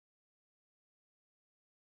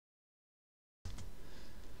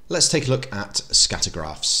Let's take a look at scatter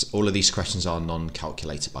graphs. All of these questions are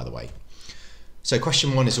non-calculated, by the way. So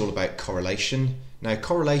question 1 is all about correlation. Now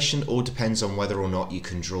correlation all depends on whether or not you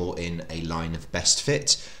can draw in a line of best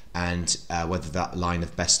fit and whether that line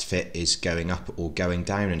of best fit is going up or going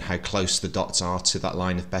down and how close the dots are to that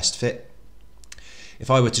line of best fit.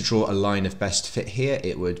 If I were to draw a line of best fit here,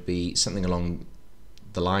 it would be something along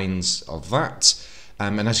the lines of that.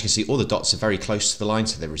 And as you can see, all the dots are very close to the line,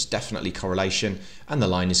 so there is definitely correlation, and the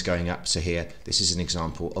line is going up. So here, this is an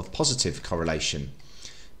example of positive correlation.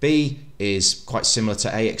 B is quite similar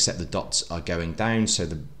to A, except the dots are going down, so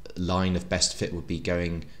the line of best fit would be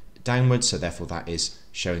going downwards, so therefore that is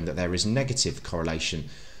showing that there is negative correlation.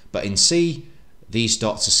 But in C, these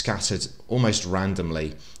dots are scattered almost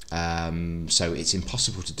randomly, so it's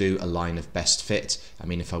impossible to do a line of best fit. I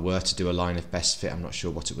mean, if I were to do a line of best fit, I'm not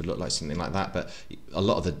sure what it would look like, something like that, but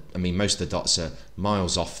most of the dots are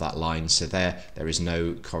miles off that line, so there is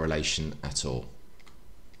no correlation at all.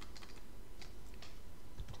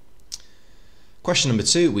 Question number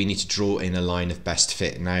 2, we need to draw in a line of best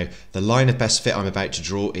fit. Now, the line of best fit I'm about to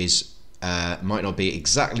draw is might not be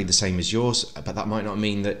exactly the same as yours, but that might not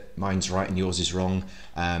mean that mine's right and yours is wrong.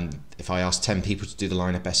 If I ask 10 people to do the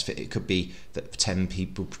line of best fit, it could be that 10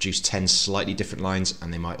 people produce 10 slightly different lines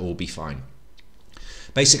and they might all be fine.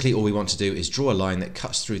 Basically, all we want to do is draw a line that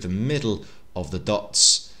cuts through the middle of the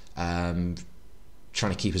dots, trying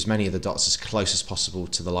to keep as many of the dots as close as possible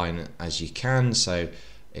to the line as you can. So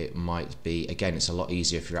it might be, again, it's a lot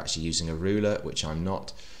easier if you're actually using a ruler, which I'm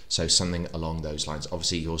not. So something along those lines.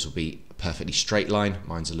 Obviously yours will be a perfectly straight line,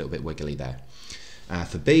 mine's a little bit wiggly there.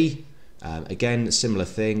 For B, again, a similar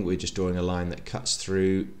thing, we're just drawing a line that cuts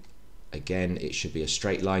through. Again, it should be a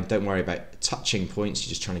straight line. Don't worry about touching points, you're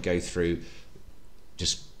just trying to go through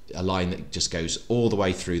just a line that just goes all the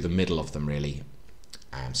way through the middle of them, really.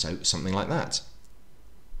 So something like that.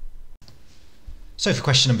 So for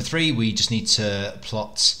question number 3, we just need to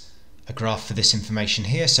plot a graph for this information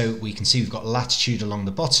here. So we can see we've got latitude along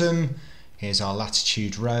the bottom. Here's our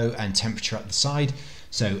latitude row and temperature up the side.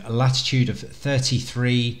 So a latitude of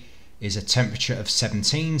 33 is a temperature of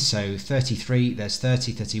 17. So 33, there's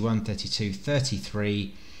 30, 31, 32,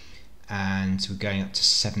 33, and we're going up to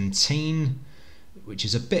 17, which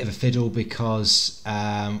is a bit of a fiddle because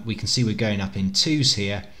we can see we're going up in 2s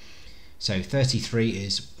here. So 33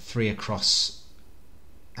 is 3 across,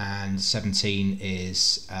 and 17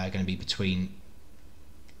 is going to be between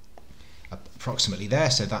approximately there,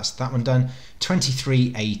 so that's that one done.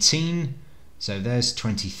 23, 18, so there's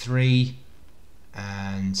 23,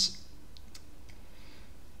 and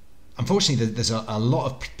unfortunately there's a lot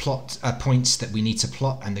of points that we need to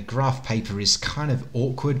plot, and the graph paper is kind of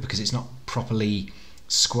awkward because it's not properly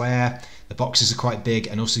square. The boxes are quite big,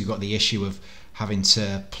 and also you've got the issue of having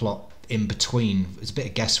to plot in between. There's a bit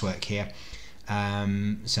of guesswork here.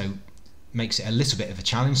 So makes it a little bit of a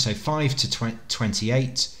challenge. So 5 to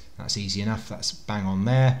 28, that's easy enough, that's bang on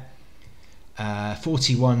there.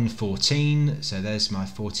 41, 14, so there's my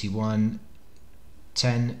 41,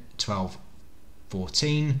 10, 12,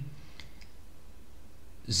 14.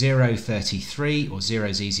 0, 33, or 0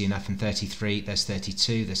 is easy enough, and 33, there's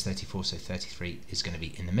 32, there's 34, so 33 is going to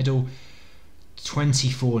be in the middle.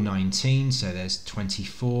 24, 19, so there's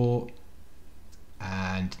 24,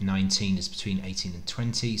 and 19 is between 18 and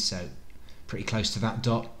 20, so pretty close to that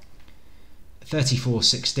dot. 34,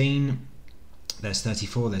 16, there's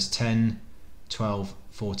 34, there's 10, 12,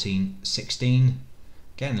 14, 16.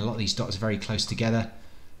 Again, a lot of these dots are very close together.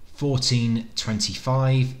 14,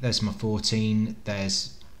 25, there's my 14,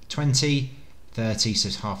 there's 20, 30, so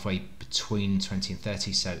it's halfway between 20 and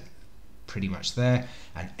 30, so pretty much there.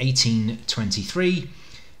 And 18, 23,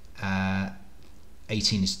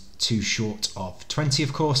 18 is too short of 20,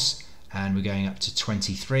 of course, and we're going up to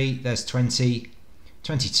 23, there's 20,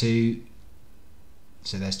 22,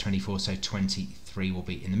 so there's 24, so 23 will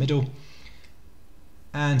be in the middle,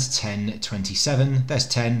 and 10, 27, there's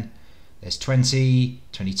 10, there's 20,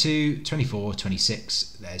 22, 24,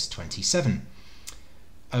 26, there's 27.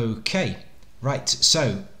 Okay, right,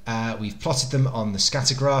 so we've plotted them on the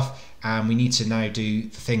scatter graph, and we need to now do the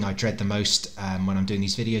thing I dread the most when I'm doing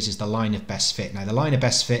these videos, is the line of best fit. Now the line of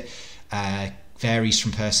best fit varies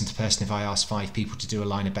from person to person. If I ask 5 people to do a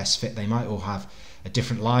line of best fit, they might all have a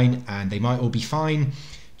different line and they might all be fine.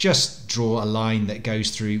 Just draw a line that goes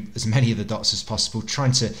through as many of the dots as possible,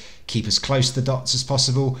 trying to keep as close to the dots as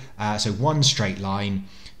possible. So one straight line.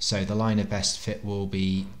 So the line of best fit will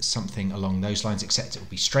be something along those lines, except it will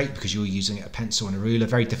be straight because you're using a pencil and a ruler.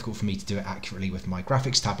 Very difficult for me to do it accurately with my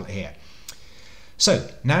graphics tablet here. So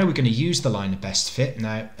now we're going to use the line of best fit.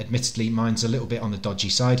 Now, admittedly, mine's a little bit on the dodgy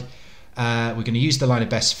side. we're going to use the line of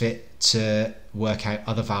best fit to work out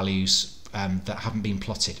other values that haven't been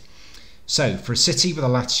plotted. So for a city with a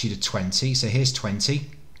latitude of 20, so here's 20,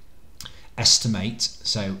 estimate,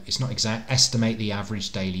 so it's not exact, estimate the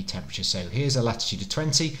average daily temperature. So here's a latitude of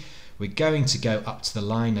 20. We're going to go up to the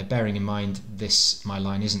line. Now, bearing in mind my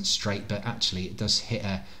line isn't straight, but actually it does hit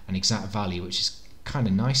an exact value, which is kind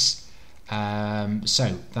of nice.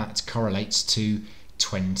 So that correlates to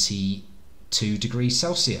 22 degrees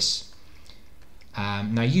Celsius.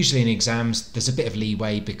 Now, usually in exams, there's a bit of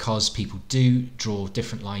leeway because people do draw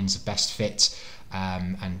different lines of best fit,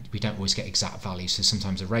 and we don't always get exact values. So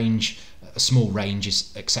sometimes a small range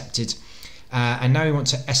is accepted. And now we want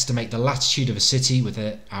to estimate the latitude of a city with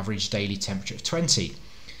an average daily temperature of 20.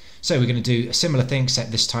 So we're going to do a similar thing,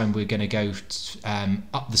 except this time we're going to go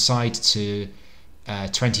up the side to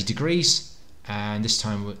 20 degrees, and this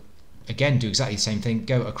time we'll again do exactly the same thing,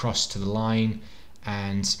 go across to the line,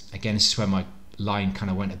 and again this is where my line kind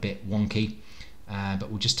of went a bit wonky, but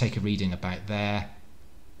we'll just take a reading about there.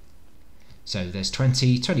 So there's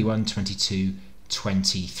 20, 21, 22,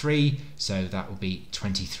 23, so that will be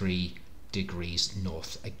 23 degrees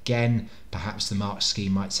north. Again, perhaps the mark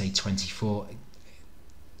scheme might say 24.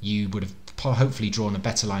 You would have hopefully drawn a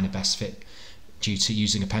better line of best fit due to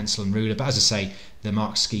using a pencil and ruler, but as I say, the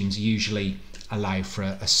mark schemes usually allow for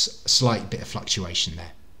a slight bit of fluctuation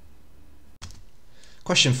there.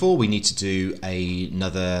 Question 4, we need to do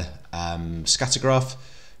another scatter graph.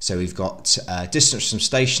 So we've got distance from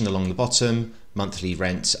station along the bottom, monthly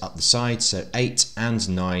rent up the side, so 8 and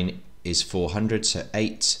 9 is 400, so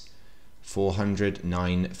 8, 400,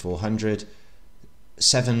 9, 400,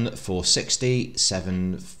 7, 460,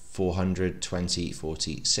 7, 400, 20,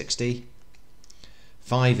 40, 60,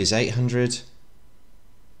 5 is 800,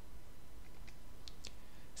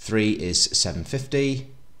 3 is 750,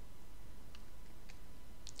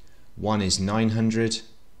 1 is 900,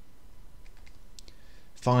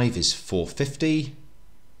 5 is 450,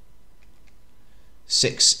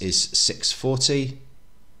 6 is 640,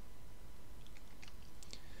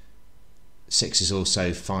 6 is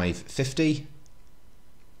also 550,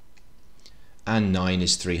 and 9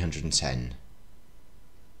 is 310.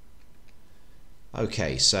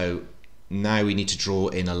 Okay, so now we need to draw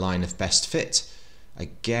in a line of best fit.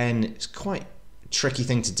 Again, it's quite a tricky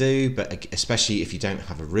thing to do, but especially if you don't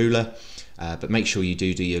have a ruler. But make sure you do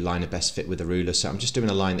your line of best fit with a ruler. So I'm just doing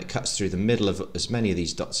a line that cuts through the middle of as many of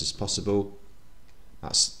these dots as possible.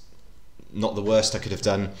 That's not the worst I could have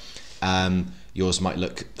done. Yours might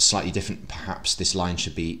look slightly different. Perhaps this line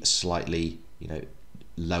should be slightly,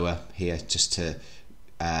 lower here, just to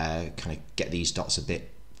kind of get these dots a bit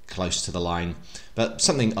close to the line. But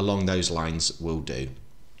something along those lines will do.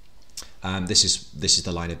 This is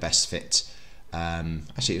the line of best fit.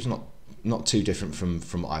 Actually, it's not too different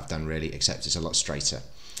from what I've done really, except it's a lot straighter.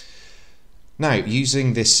 Now,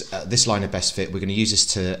 using this line of best fit, we're going to use this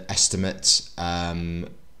to estimate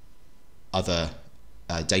other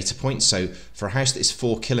data points. So for a house that is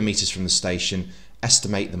 4 kilometers from the station,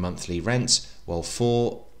 estimate the monthly rent. Well,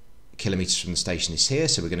 4 kilometers from the station is here,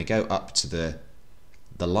 so we're going to go up to the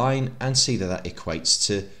line and see that equates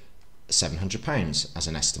to £700 as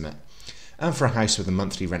an estimate. And for a house with a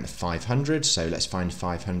monthly rent of 500, so let's find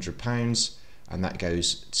 £500, and that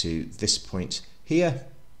goes to this point here.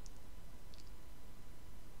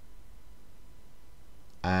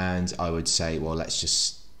 And I would say, well,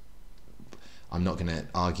 I'm not going to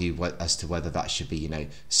argue as to whether that should be,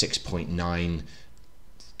 6.9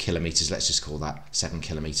 kilometers. Let's just call that 7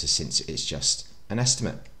 kilometers, since it's just an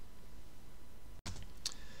estimate.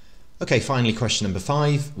 Okay, finally, question number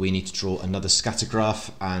 5. We need to draw another scatter graph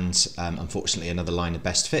and unfortunately another line of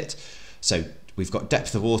best fit. So we've got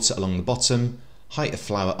depth of water along the bottom, height of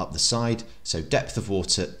flower up the side. So depth of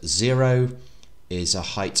water 0 is a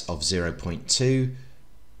height of 0.2.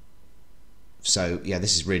 So yeah,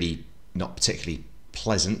 this is really not particularly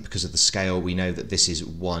pleasant because of the scale. We know that this is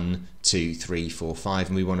 1, 2, 3, 4, 5,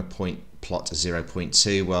 and we want to plot a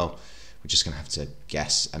 0.2. Well, we're just going to have to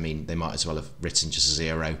guess. I mean, they might as well have written just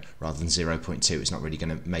 0 rather than 0.2. It's not really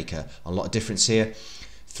going to make a lot of difference here.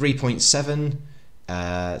 3.7,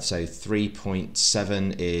 so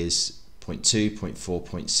 3.7 is 0.2, 0.4,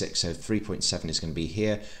 0.6, so 3.7 is going to be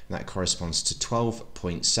here, and that corresponds to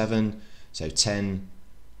 12.7, so 10,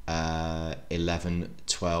 11,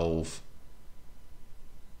 12,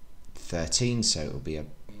 13, so it'll be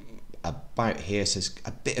about here, so there's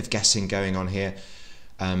a bit of guessing going on here.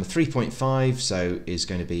 3.5, so is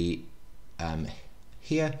going to be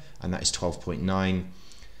here, and that is 12.9,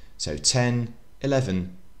 so 10,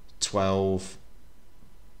 11, 12.9,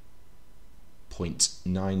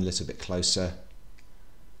 a little bit closer,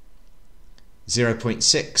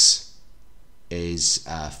 0.6 is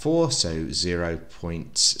 4, so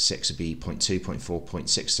 0.6 would be 0.2, 0.4,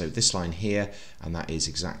 0.6, so this line here, and that is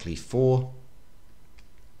exactly 4.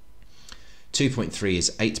 2.3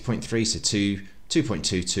 is 8.3, so 2,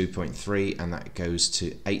 2.2, 2.3, and that goes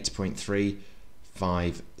to 8.3,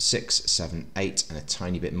 5, 6, 7, 8, and a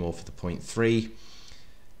tiny bit more for the 0.3.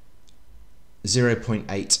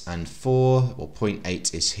 0.8 and 4, or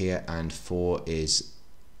 0.8 is here and 4 is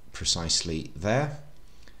precisely there.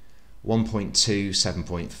 1.2,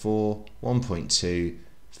 7.4, 1.2,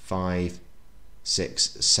 5, 6,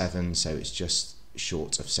 7, so it's just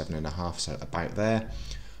short of 7.5, so about there.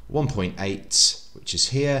 1.8, which is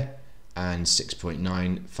here, and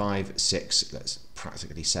 6.9, 5, 6, that's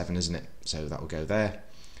practically 7, isn't it? So that will go there.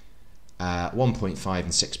 1.5 and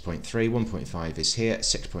 6.3, 1.5 is here,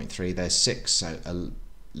 6.3, there's 6, so a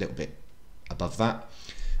little bit above that.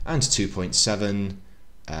 And 2.7,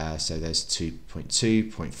 so there's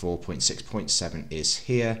 2.2, 0.4, 0.6, 0.7 is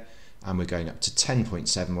here, and we're going up to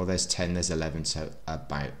 10.7, well there's 10, there's 11, so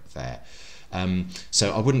about there.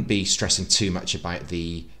 So I wouldn't be stressing too much about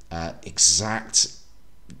the exact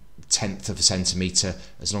tenth of a centimetre,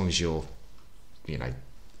 as long as you're, you know,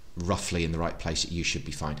 roughly in the right place, you should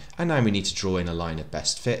be fine. And now we need to draw in a line of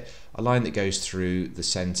best fit, a line that goes through the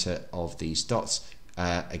centre of these dots.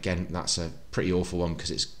 Again, that's a pretty awful one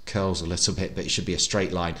because it curls a little bit, but it should be a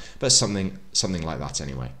straight line, but something like that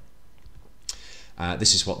anyway.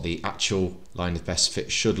 This is what the actual line of best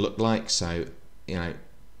fit should look like, so, you know,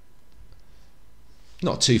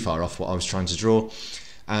 not too far off what I was trying to draw.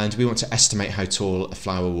 And we want to estimate how tall a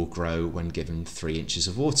flower will grow when given 3 inches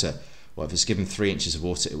of water. Well, if it's given 3 inches of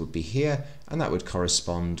water, it would be here, and that would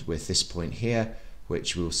correspond with this point here,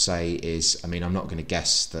 which we'll say is, I mean, I'm not going to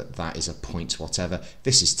guess that that is a point whatever.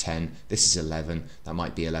 This is 10, this is 11, that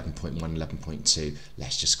might be 11.1, 11.2.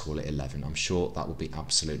 Let's just call it 11. I'm sure that will be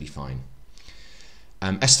absolutely fine.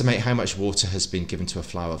 Estimate how much water has been given to a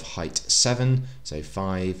flower of height 7, so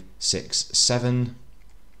 5, 6, 7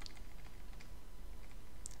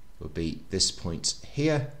 would be this point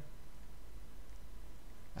here.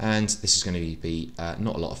 And this is going to be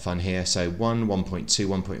not a lot of fun here. So 1, 1.2,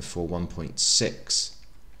 1.4, 1.6,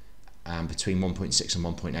 and between 1.6 and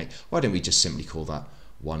 1.8. Why don't we just simply call that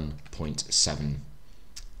 1.7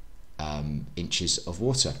 inches of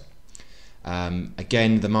water?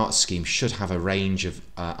 Again, the mark scheme should have a range of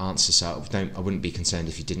answers, so I wouldn't be concerned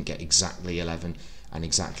if you didn't get exactly 11 and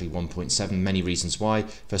exactly 1.7. Many reasons why.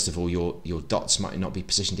 First of all, your dots might not be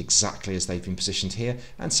positioned exactly as they've been positioned here,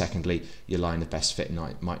 and secondly, your line of best fit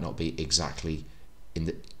might not be exactly in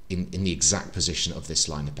the exact position of this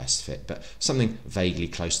line of best fit, but something vaguely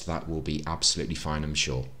close to that will be absolutely fine, I'm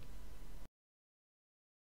sure.